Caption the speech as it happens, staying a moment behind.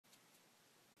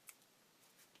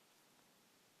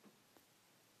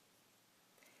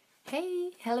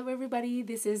Hey, hello everybody,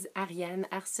 this is Ariane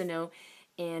Arsenault,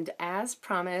 and as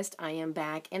promised, I am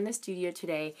back in the studio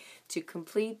today to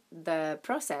complete the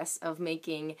process of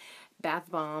making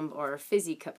bath bomb or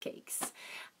fizzy cupcakes.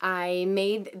 I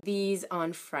made these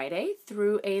on Friday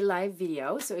through a live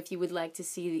video, so if you would like to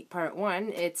see part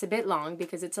one, it's a bit long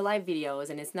because it's a live video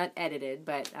and it's not edited,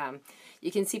 but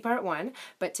you can see part one.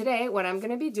 But today, what I'm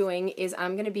going to be doing is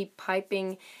I'm going to be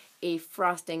piping a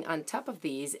frosting on top of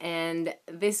these, and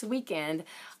this weekend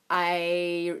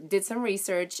I did some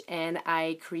research and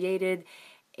I created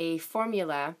a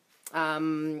formula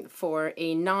for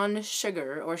a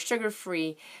non-sugar or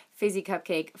sugar-free fizzy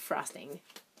cupcake frosting.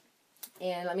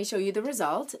 And let me show you the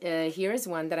result. Here is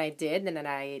one that I did and that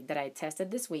I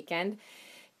tested this weekend.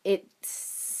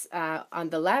 It's on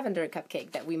the lavender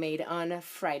cupcake that we made on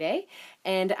Friday,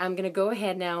 and I'm gonna go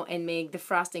ahead now and make the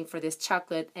frosting for this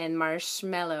chocolate and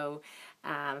marshmallow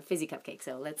fizzy cupcake.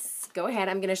 So let's go ahead.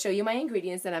 I'm gonna show you my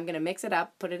ingredients, and I'm gonna mix it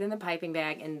up, put it in the piping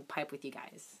bag, and pipe with you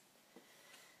guys.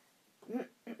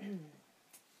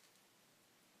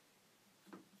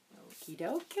 Okie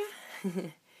doke.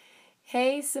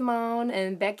 Hey Simone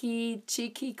and Becky,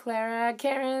 Cheeky, Clara,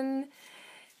 Karen.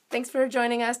 Thanks for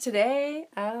joining us today.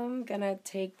 I'm gonna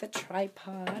take the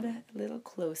tripod a little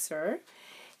closer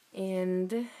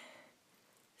and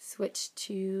switch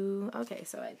to, okay,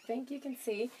 so I think you can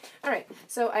see. All right,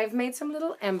 so I've made some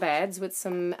little embeds with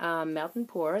some melt and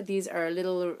pour. These are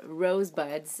little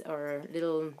rosebuds or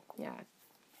little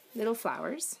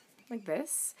flowers like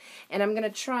this. And I'm gonna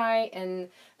try and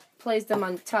place them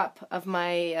on top of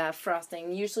my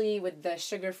frosting. Usually with the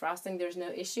sugar frosting, there's no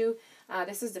issue.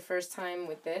 This is the first time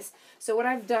with this. So what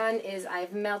I've done is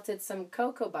I've melted some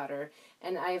cocoa butter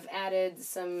and I've added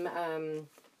some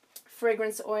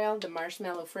fragrance oil, the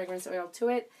marshmallow fragrance oil to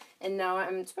it. And now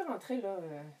tu peux rentrer là,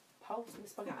 pause, mais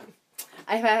c'est pas grave.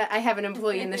 I have an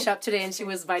employee in the shop today and she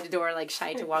was by the door like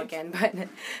shy to walk in, but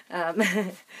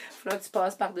faudra que tu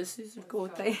passes par-dessus sur le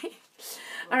côté.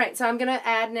 All right, so I'm going to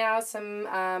add now some,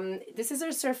 this is a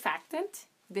surfactant.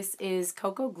 This is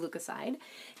cocoa glucoside,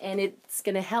 and it's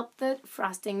going to help the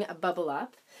frosting bubble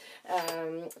up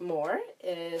more.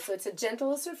 So it's a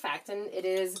gentle surfactant. It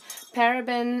is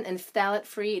paraben and phthalate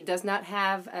free. It does not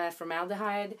have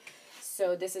formaldehyde,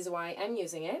 so this is why I'm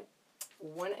using it.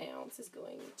 1 ounce is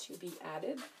going to be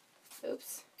added.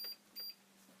 Oops.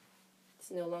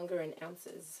 It's no longer in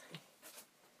ounces.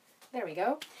 There we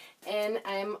go. And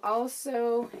I'm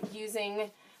also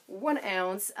using 1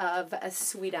 ounce of a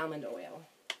sweet almond oil.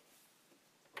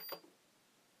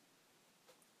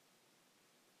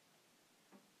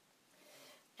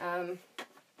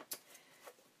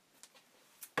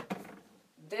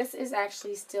 This is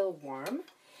actually still warm,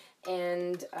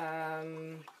 and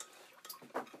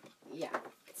yeah,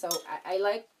 so I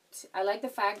like the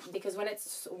fact because when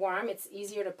it's warm it's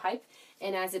easier to pipe,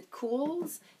 and as it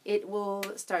cools it will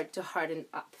start to harden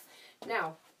up.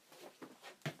 Now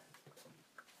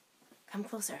come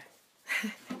closer.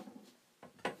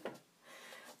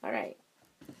 All right,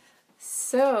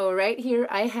 so right here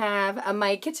I have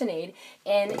my KitchenAid,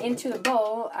 and into the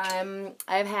bowl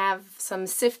I have some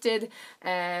sifted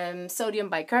sodium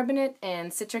bicarbonate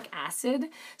and citric acid.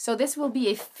 So this will be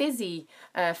a fizzy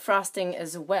frosting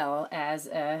as well, as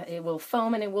it will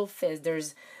foam and it will fizz.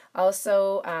 There's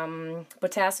also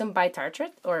potassium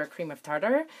bitartrate or cream of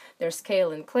tartar. There's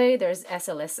kale and clay. There's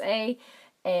SLSA,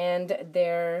 and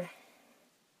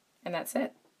that's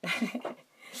it.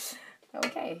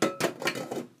 Okay.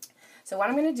 So what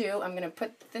I'm going to do, I'm going to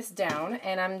put this down,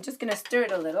 and I'm just going to stir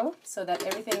it a little so that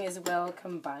everything is well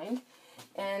combined.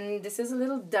 And this is a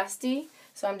little dusty,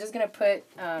 so I'm just going to put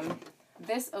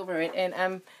this over it, and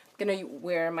I'm going to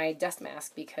wear my dust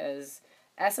mask because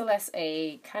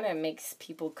SLSA kind of makes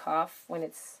people cough when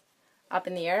it's up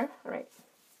in the air. All right.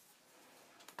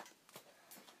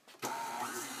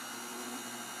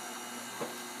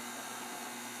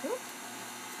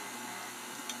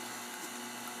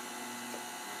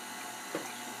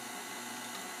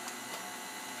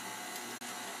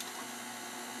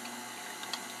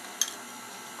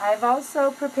 I've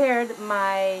also prepared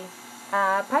my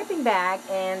piping bag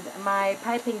and my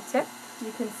piping tip.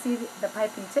 You can see the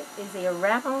piping tip is a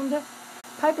round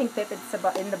piping tip. It's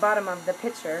about in the bottom of the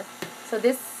pitcher. So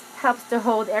this helps to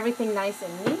hold everything nice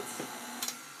and neat.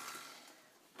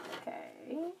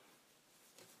 Okay.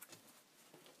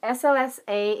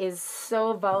 SLSA is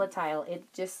so volatile.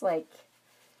 It just like,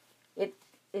 it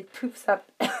poofs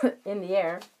up in the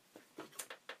air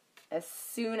as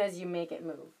soon as you make it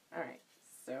move. All right.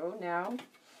 So now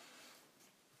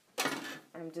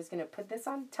I'm just going to put this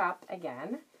on top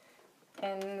again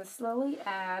and slowly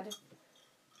add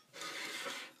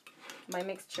my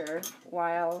mixture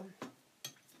while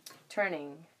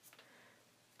turning.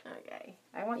 Okay,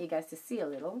 I want you guys to see a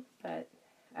little, but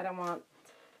I don't want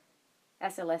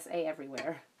SLSA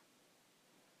everywhere.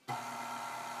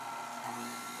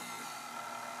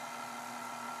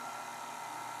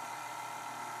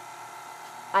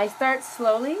 I start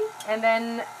slowly, and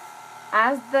then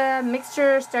as the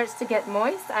mixture starts to get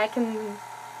moist, I can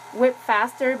whip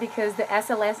faster because the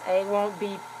SLSA won't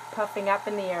be puffing up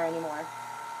in the air anymore.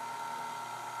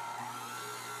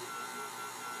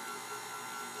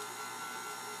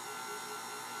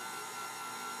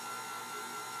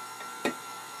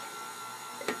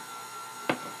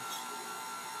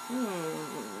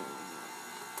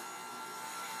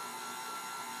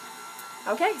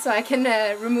 Okay, so I can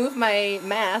remove my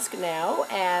mask now,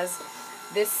 as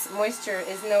this moisture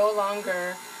is no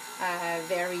longer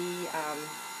very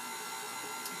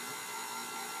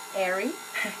airy.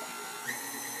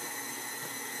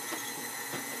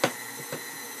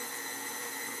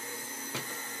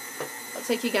 I'll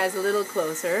take you guys a little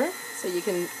closer so you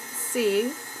can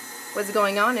see what's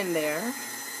going on in there.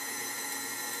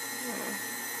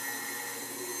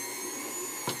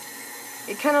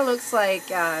 It kind of looks like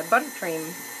buttercream.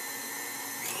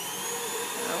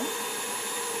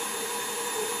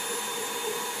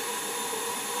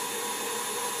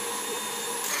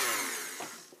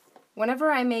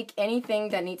 Whenever I make anything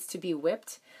that needs to be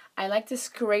whipped, I like to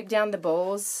scrape down the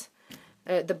bowl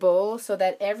so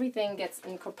that everything gets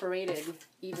incorporated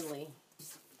evenly.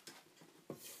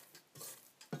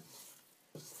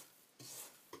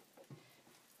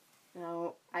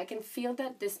 Now, I can feel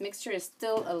that this mixture is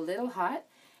still a little hot,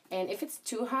 and if it's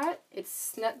too hot,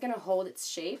 it's not going to hold its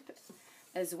shape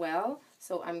as well.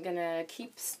 So I'm going to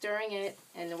keep stirring it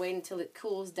and wait until it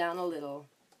cools down a little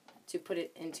to put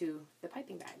it into the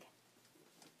piping bag.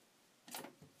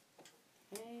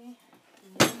 Okay.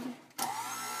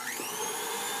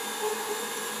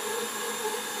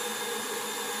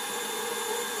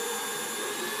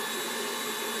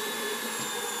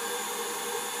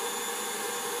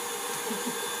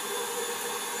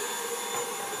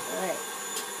 Alright.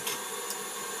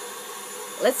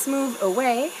 Let's move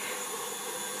away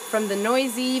from the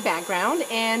noisy background,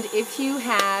 and if you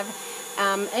have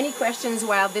any questions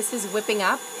while this is whipping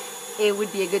up, it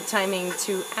would be a good timing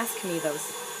to ask me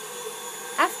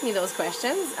those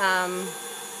questions,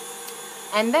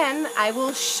 and then I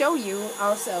will show you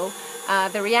also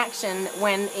the reaction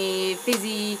when a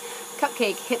fizzy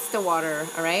cupcake hits the water.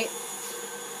 All right.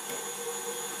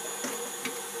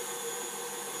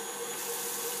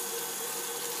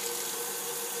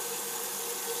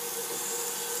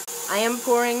 I am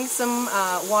pouring some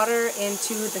water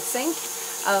into the sink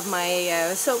of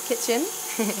my soap kitchen,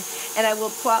 and I will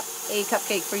plop a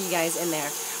cupcake for you guys in there.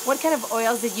 What kind of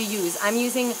oils did you use? I'm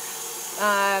using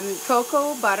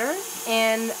cocoa butter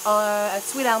and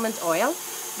sweet almond oil.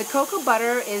 The cocoa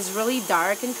butter is really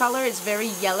dark in color. It's very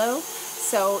yellow.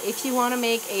 So if you want to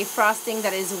make a frosting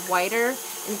that is whiter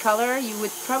in color, you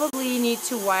would probably need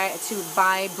to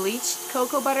buy bleached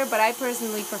cocoa butter, but I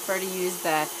personally prefer to use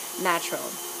the natural.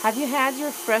 Have you had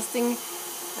your frosting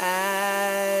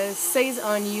seize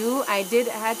on you? I did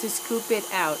had to scoop it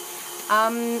out.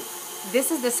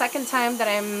 This is the second time that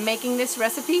I'm making this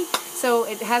recipe, so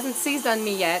it hasn't seized on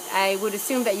me yet. I would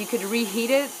assume that you could reheat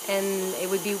it and it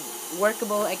would be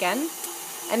workable again.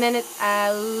 And then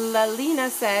Lalina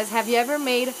says, have you ever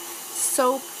made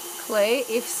soap clay?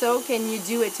 If so, can you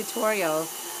do a tutorial?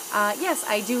 Yes,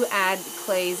 I do add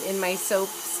clays in my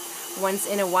soaps once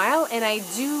in a while, and I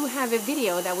do have a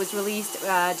video that was released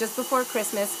just before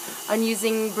Christmas on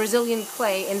using Brazilian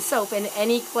clay in soap, and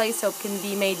any clay soap can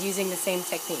be made using the same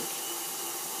technique.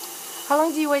 How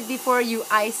long do you wait before you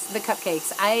ice the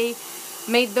cupcakes? I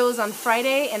made those on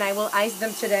Friday, and I will ice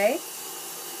them today.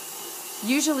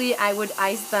 Usually I would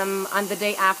ice them on the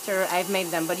day after I've made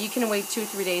them, but you can wait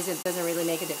 2-3 days. It doesn't really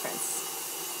make a difference.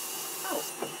 Oh,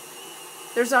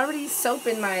 there's already soap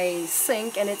in my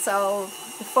sink and it's all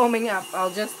foaming up. I'll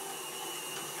just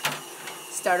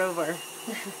start over.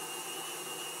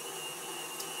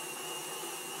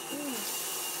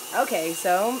 Okay,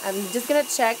 so I'm just gonna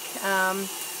check on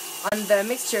the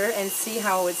mixture and see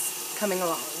how it's coming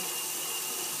along.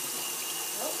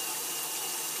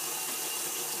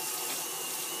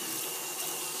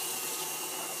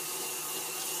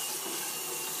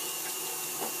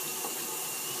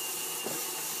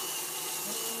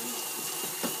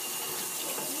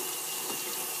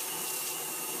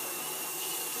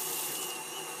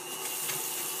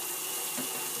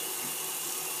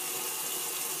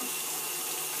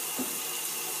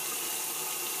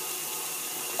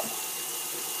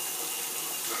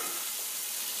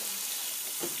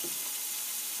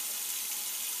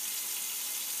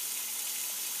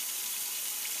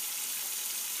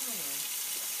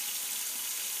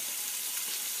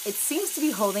 it seems to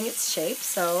be holding its shape,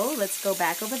 so let's go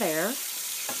back over there.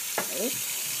 Okay.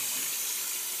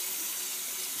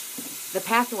 The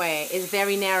pathway is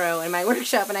very narrow in my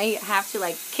workshop, and I have to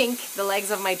like kink the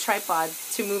legs of my tripod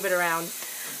to move it around.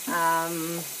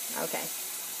 Okay.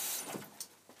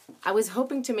 I was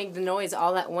hoping to make the noise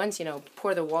all at once, you know,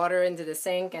 pour the water into the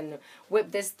sink and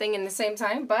whip this thing in the same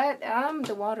time, but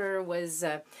the water was,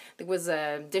 there was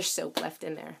dish soap left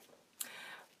in there.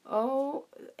 Oh,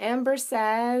 Amber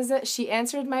says, she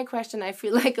answered my question. I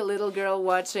feel like a little girl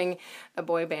watching a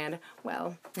boy band.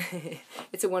 Well,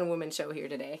 it's a one-woman show here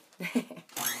today.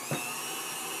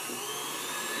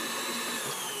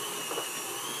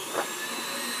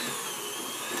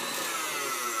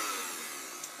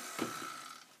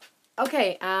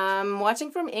 Okay,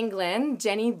 watching from England,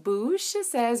 Jenny Boosh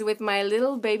says, with my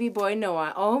little baby boy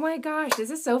Noah. Oh my gosh, this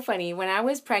is so funny. When I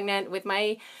was pregnant with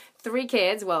my 3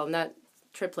 kids, well, not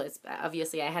triplets,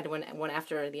 obviously I had one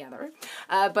after the other,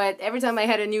 but every time I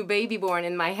had a new baby born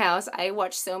in my house, I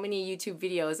watched so many YouTube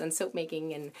videos on soap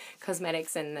making and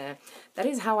cosmetics, and that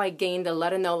is how I gained a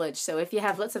lot of knowledge. So if you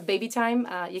have lots of baby time,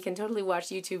 you can totally watch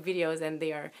YouTube videos, and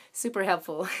they are super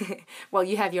helpful. While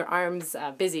you have your arms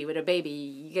busy with a baby,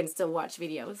 you can still watch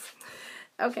videos.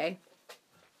 Okay.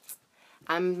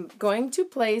 I'm going to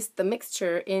place the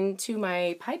mixture into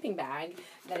my piping bag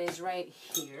that is right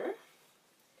here.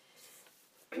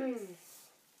 Or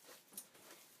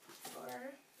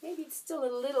maybe it's still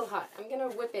a little hot. I'm going to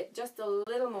whip it just a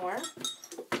little more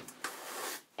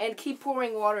and keep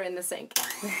pouring water in the sink.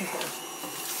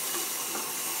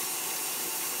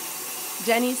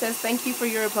 Jenny says, thank you for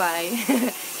your reply.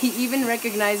 He even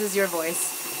recognizes your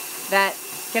voice. That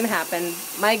can happen.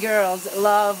 My girls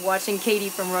love watching Katie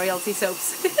from Royalty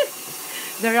Soaps.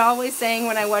 They're always saying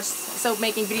when I watch soap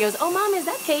making videos, oh mom, is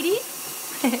that Katie?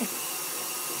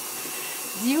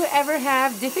 Do you ever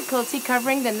have difficulty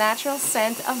covering the natural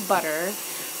scent of butter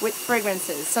with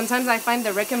fragrances? Sometimes I find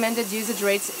the recommended usage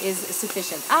rate is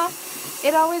sufficient.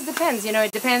 It always depends. You know,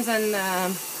 it depends on,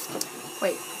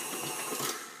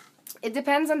 it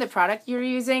depends on the product you're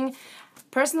using.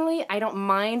 Personally, I don't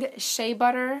mind shea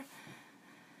butter.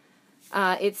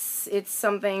 It's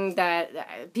something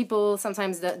that people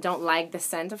sometimes don't like the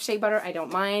scent of shea butter. I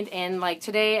don't mind. And like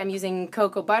today I'm using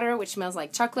cocoa butter, which smells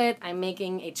like chocolate. I'm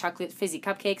making a chocolate fizzy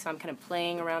cupcake, so I'm kind of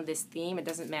playing around this theme. It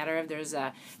doesn't matter if there's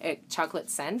a chocolate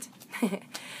scent.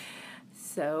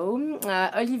 So,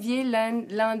 Olivier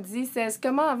Landy says,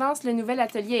 comment avance le nouvel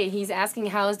atelier? He's asking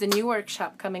how's the new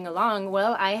workshop coming along.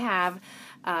 Well, I have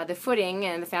the footing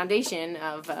and the foundation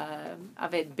of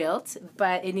it built,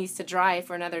 but it needs to dry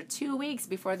for another 2 weeks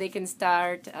before they can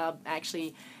start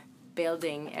actually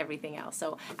building everything else.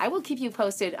 So I will keep you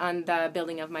posted on the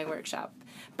building of my workshop.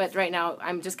 But right now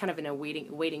I'm just kind of in a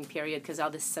waiting period because all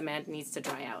this cement needs to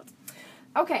dry out.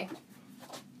 Okay.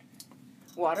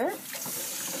 Water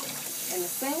in the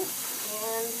sink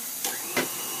and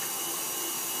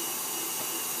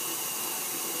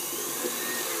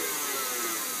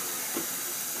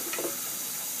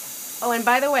oh, and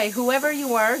by the way, whoever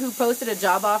you are who posted a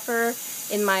job offer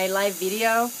in my live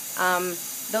video,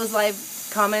 those live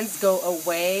comments go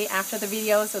away after the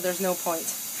video, so there's no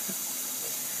point.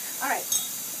 All right.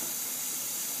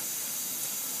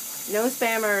 No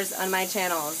spammers on my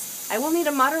channels. I will need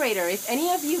a moderator. If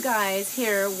any of you guys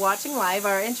here watching live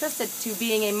are interested to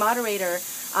being a moderator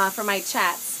for my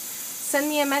chats, send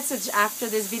me a message after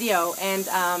this video, and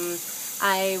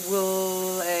I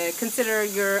will consider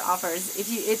your offers. If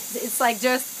you, it's like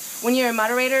just when you're a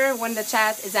moderator, when the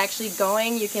chat is actually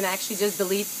going, you can actually just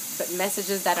delete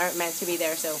messages that aren't meant to be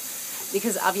there. So,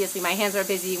 because obviously my hands are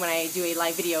busy when I do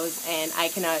live videos, and I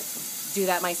cannot do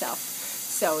that myself.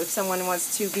 So if someone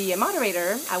wants to be a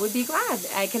moderator, I would be glad.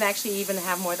 I can actually even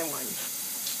have more than one.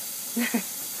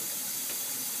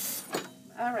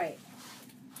 All right.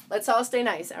 Let's all stay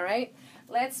nice, all right?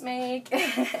 Let's make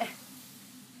the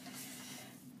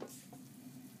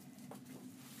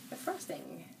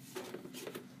frosting.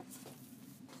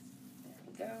 There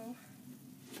we go.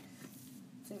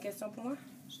 C'est une question pour moi?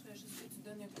 Je veux juste que tu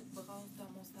donnes un coup de brasse dans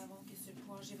mon savon qui est sur le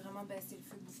poêle. J'ai vraiment baissé le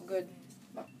feu beaucoup. Good.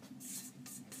 Bon.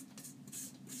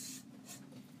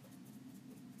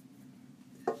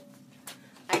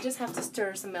 I just have to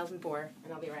stir some melt and pour,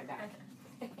 and I'll be right back.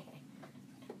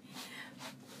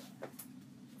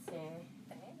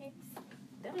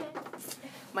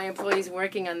 My employee's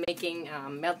working on making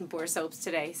melt and pour soaps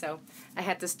today, so I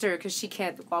had to stir because she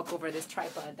can't walk over this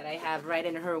tripod that I have right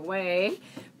in her way.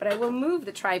 But I will move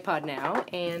the tripod now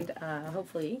and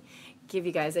hopefully give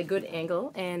you guys a good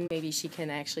angle, and maybe she can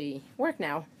actually work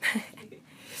now.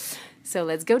 So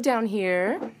let's go down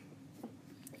here.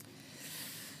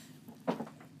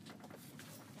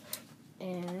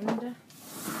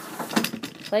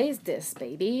 place this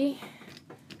baby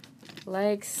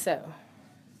like so.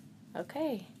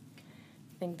 Okay,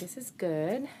 I think this is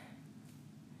good.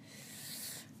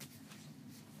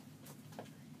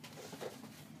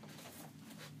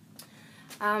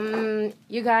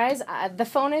 You guys, the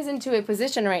phone is into a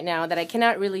position right now that I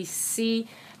cannot really see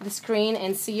the screen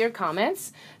and see your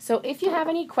comments. So if you have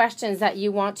any questions that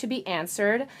you want to be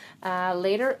answered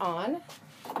later on,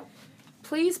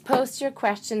 please post your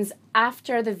questions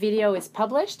after the video is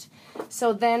published.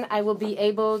 So then I will be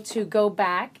able to go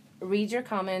back, read your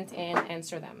comment, and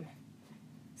answer them.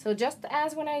 So just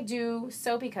as when I do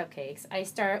soapy cupcakes, I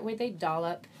start with a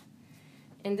dollop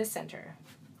in the center.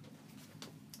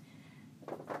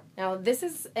 Now this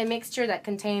is a mixture that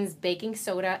contains baking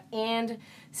soda and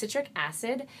citric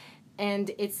acid,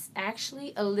 and it's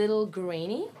actually a little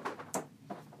grainy,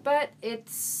 but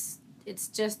it's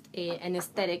just an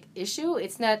aesthetic issue.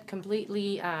 It's not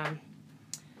completely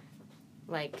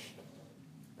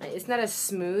it's not as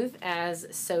smooth as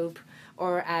soap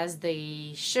or as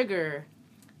the sugar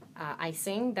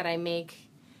icing that I make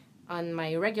on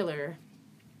my regular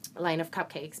line of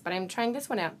cupcakes, but I'm trying this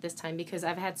one out this time because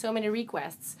I've had so many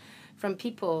requests from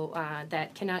people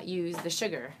that cannot use the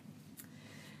sugar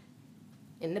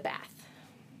in the bath.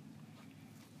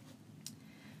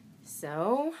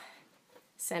 So,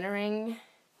 centering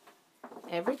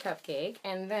every cupcake,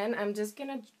 and then I'm just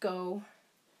gonna go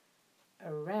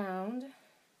around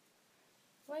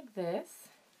like this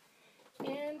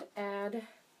and add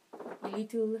a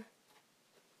little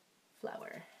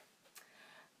flour.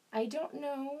 I don't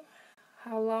know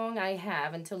how long I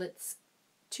have until it's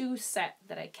too set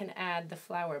that I can add the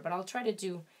flour, but I'll try to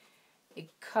do a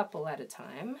couple at a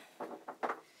time.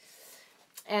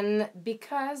 And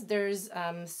because there's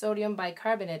sodium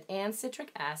bicarbonate and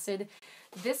citric acid,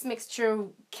 this mixture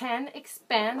can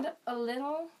expand a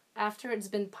little after it's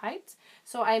been piped.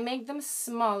 So I make them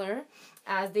smaller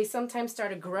as they sometimes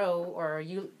start to grow, or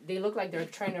they look like they're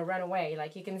trying to run away.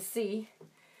 Like you can see,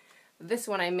 this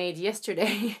one I made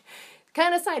yesterday,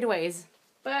 kind of sideways,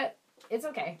 but it's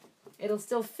okay. It'll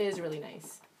still fizz really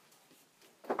nice.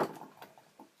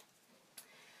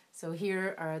 So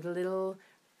here are the little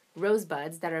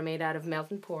rosebuds that are made out of melt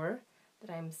and pour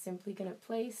that I'm simply going to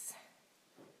place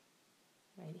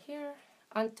right here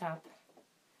on top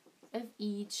of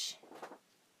each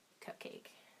cupcake.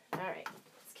 All right,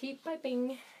 let's keep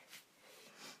piping.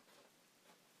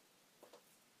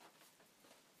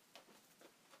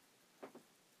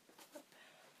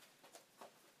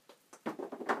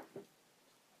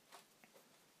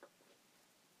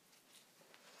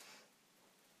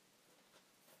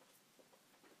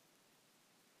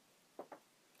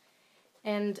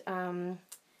 And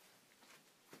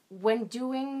when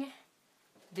doing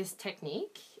this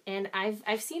technique, and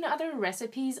I've seen other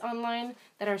recipes online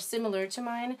that are similar to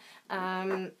mine,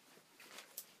 I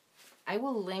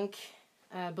will link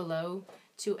below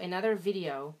to another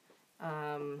video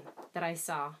that I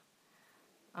saw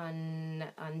on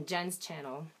Jen's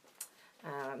channel,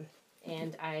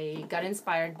 and I got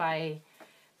inspired by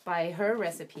her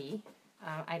recipe.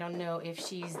 I don't know if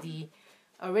she's the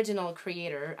original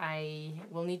creator. I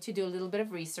will need to do a little bit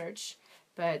of research,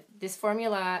 but this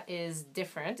formula is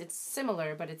different. It's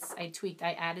similar, but I tweaked.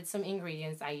 I added some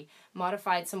ingredients. I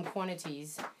modified some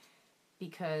quantities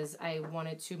because I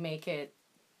wanted to make it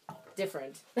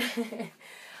different.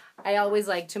 I always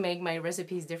like to make my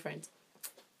recipes different.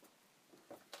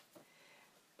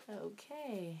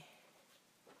 Okay.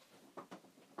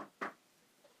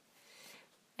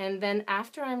 And then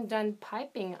after I'm done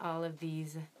piping all of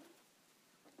these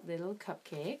little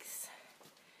cupcakes,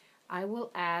 I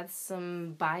will add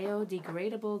some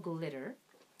biodegradable glitter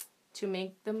to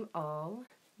make them all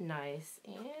nice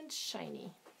and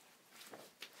shiny.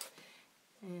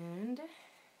 And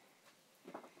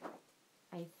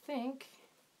I think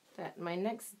that my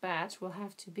next batch will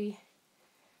have to be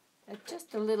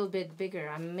just a little bit bigger.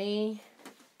 I may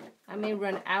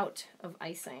run out of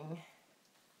icing.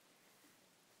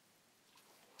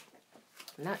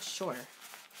 I'm not sure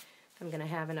if I'm gonna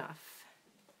have enough.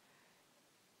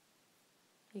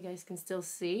 You guys can still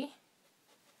see.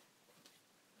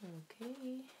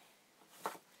 Okay.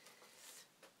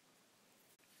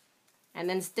 And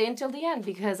then stay until the end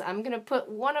because I'm gonna put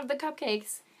one of the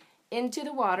cupcakes into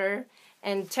the water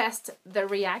and test the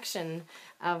reaction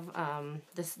of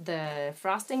the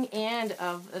frosting and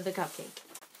of the cupcake.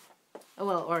 Oh,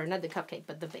 well, or not the cupcake,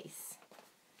 but the base.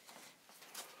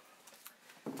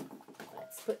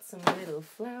 Let's put some little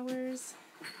flowers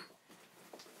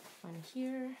on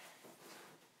here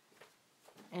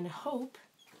and hope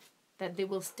that they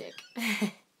will stick.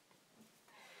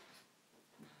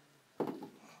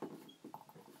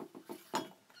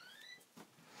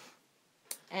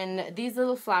 And these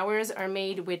little flowers are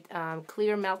made with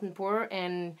clear melt and pour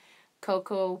and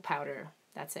cocoa powder.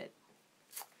 That's it.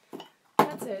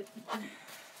 That's it.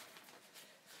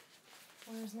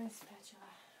 Where's my spatula?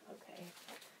 Okay.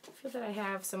 I feel that I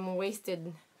have some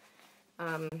wasted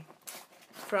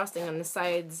frosting on the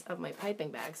sides of my piping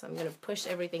bag, so I'm going to push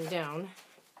everything down.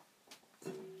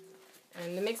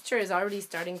 And the mixture is already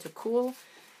starting to cool,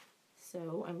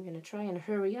 so I'm going to try and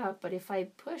hurry up, but if I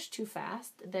push too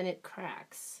fast, then it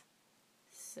cracks.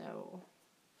 So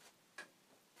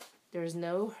there's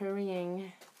no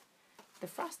hurrying the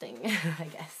frosting, I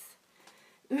guess.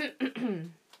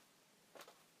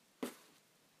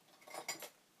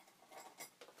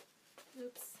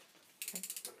 Oops.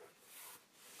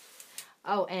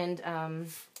 Oh, and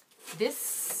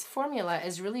this formula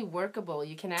is really workable.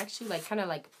 You can actually, like, kind of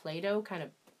like Play-Doh, kind of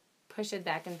push it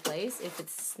back in place if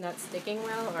it's not sticking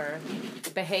well or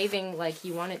behaving like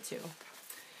you want it to.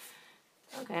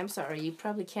 Okay, I'm sorry, you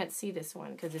probably can't see this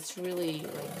one because it's really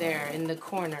like there in the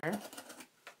corner.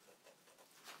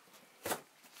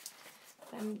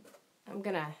 I'm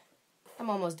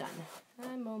almost done.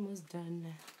 I'm almost done.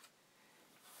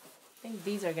 I think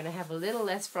these are gonna have a little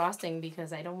less frosting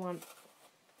because I don't want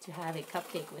to have a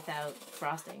cupcake without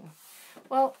frosting.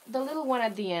 Well, the little one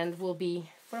at the end will be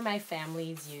for my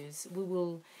family's use. We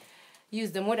will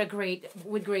use them with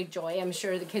great joy. I'm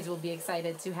sure the kids will be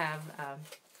excited to have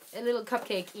a little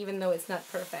cupcake, even though it's not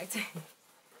perfect,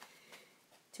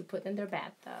 to put in their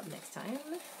bathtub next time.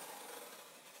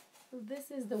 So this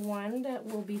is the one that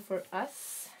will be for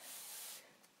us.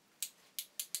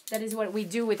 That is what we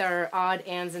do with our odd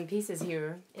ends and pieces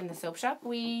here in the soap shop.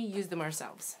 We use them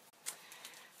ourselves.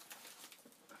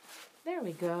 There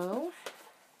we go.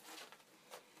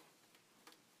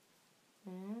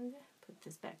 And put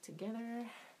this back together.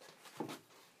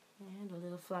 And a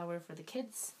little flower for the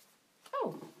kids.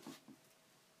 Oh,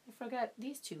 I forgot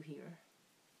these two here.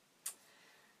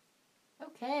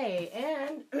 Okay,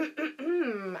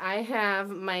 and I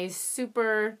have my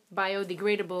super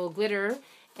biodegradable glitter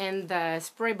and the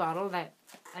spray bottle that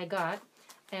I got.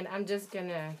 And I'm just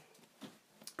gonna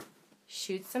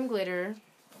shoot some glitter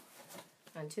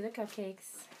onto the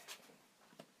cupcakes.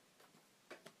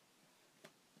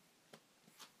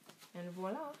 And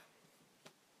voila.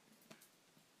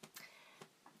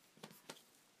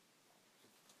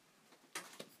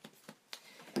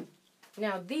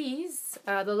 Now these,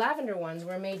 the lavender ones,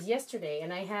 were made yesterday,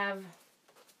 and I have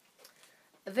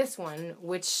this one,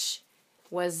 which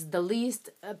was the least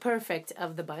perfect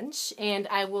of the bunch, and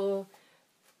I will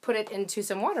put it into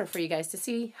some water for you guys to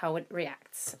see how it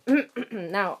reacts.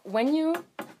 Now, when you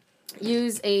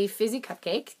use a fizzy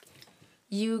cupcake,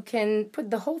 you can put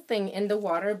the whole thing in the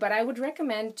water, but I would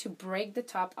recommend to break the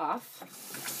top off.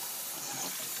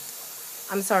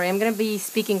 I'm sorry, I'm going to be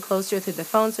speaking closer to the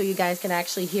phone so you guys can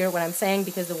actually hear what I'm saying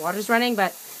because the water's running,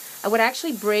 but I would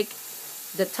actually break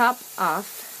the top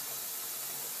off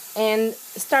and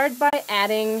start by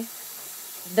adding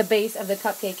the base of the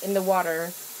cupcake in the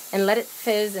water and let it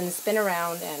fizz and spin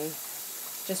around and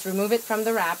just remove it from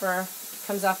the wrapper. It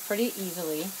comes off pretty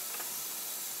easily,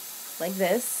 like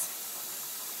this.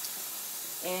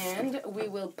 And we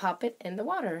will pop it in the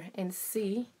water and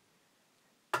see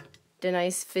the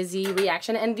nice fizzy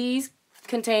reaction. And these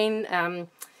contain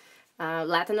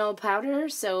lathanol powder,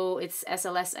 so it's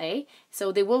SLSA,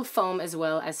 so they will foam as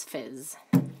well as fizz.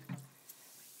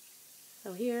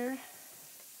 So here,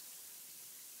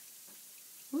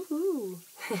 woohoo!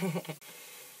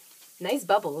 Nice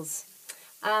bubbles.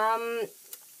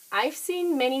 I've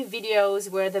seen many videos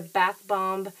where the bath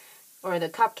bomb or the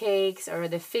cupcakes or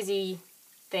the fizzy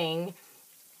thing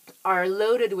are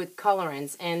loaded with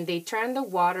colorants, and they turn the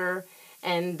water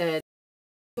and the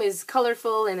is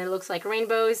colorful and it looks like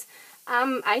rainbows.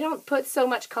 I don't put so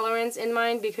much colorants in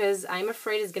mine because I'm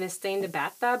afraid it's going to stain the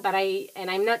bathtub, but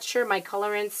I'm not sure my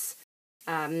colorants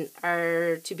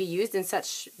are to be used in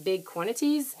such big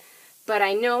quantities. But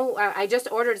I know I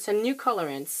just ordered some new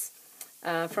colorants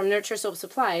from Nurture Soap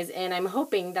Supplies, and I'm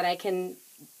hoping that I can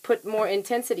put more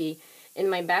intensity in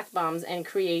my bath bombs and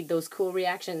create those cool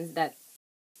reactions that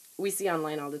we see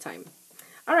online all the time.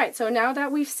 Alright, so now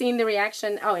that we've seen the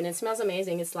reaction, oh, and it smells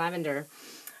amazing, it's lavender.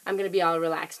 I'm going to be all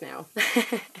relaxed now.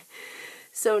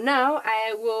 So now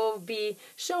I will be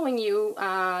showing you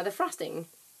the frosting.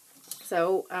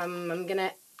 So I'm going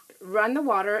to run the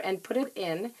water and put it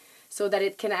in so that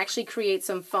it can actually create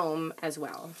some foam as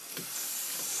well.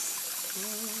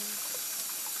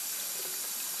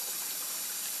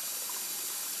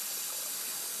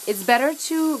 It's better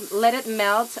to let it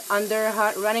melt under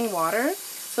hot running water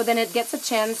so then it gets a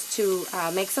chance to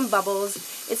make some bubbles.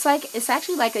 It's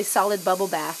actually like a solid bubble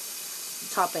bath.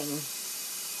 topping.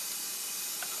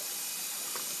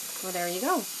 Well, there you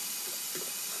go.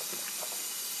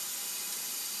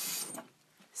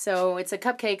 So it's a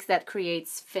cupcake that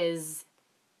creates fizz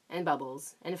and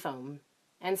bubbles and foam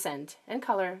and scent and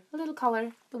color, a little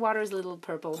color. The water is a little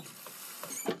purple,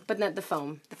 but not the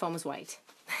foam. The foam is white.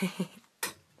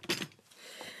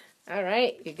 All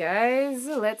right, you guys,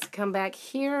 let's come back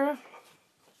here.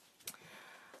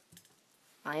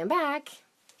 I am back.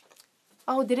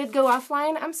 Oh, did it go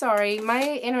offline? I'm sorry. My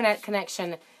internet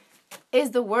connection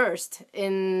is the worst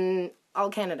in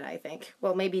all Canada, I think.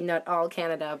 Well, maybe not all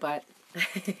Canada, but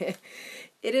it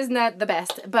is not the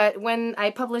best. But when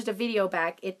I publish the video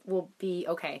back, it will be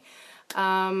okay.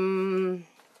 That's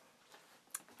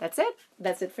it.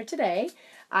 That's it for today.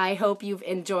 I hope you've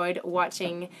enjoyed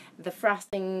watching the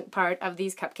frosting part of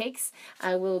these cupcakes.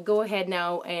 I will go ahead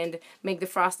now and make the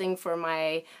frosting for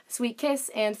my Sweet Kiss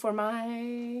and for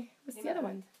my... What's the other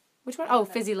one? Which one? Oh,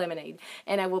 Fizzy Lemonade.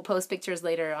 And I will post pictures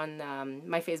later on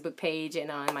my Facebook page and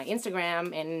on my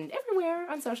Instagram and everywhere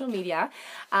on social media.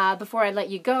 Before I let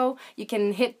you go, you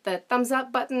can hit the thumbs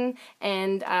up button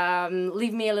and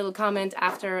leave me a little comment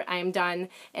after I'm done.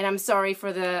 And I'm sorry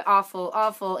for the awful,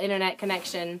 awful internet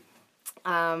connection.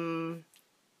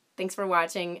 Thanks for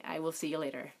watching. I will see you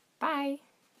later. Bye.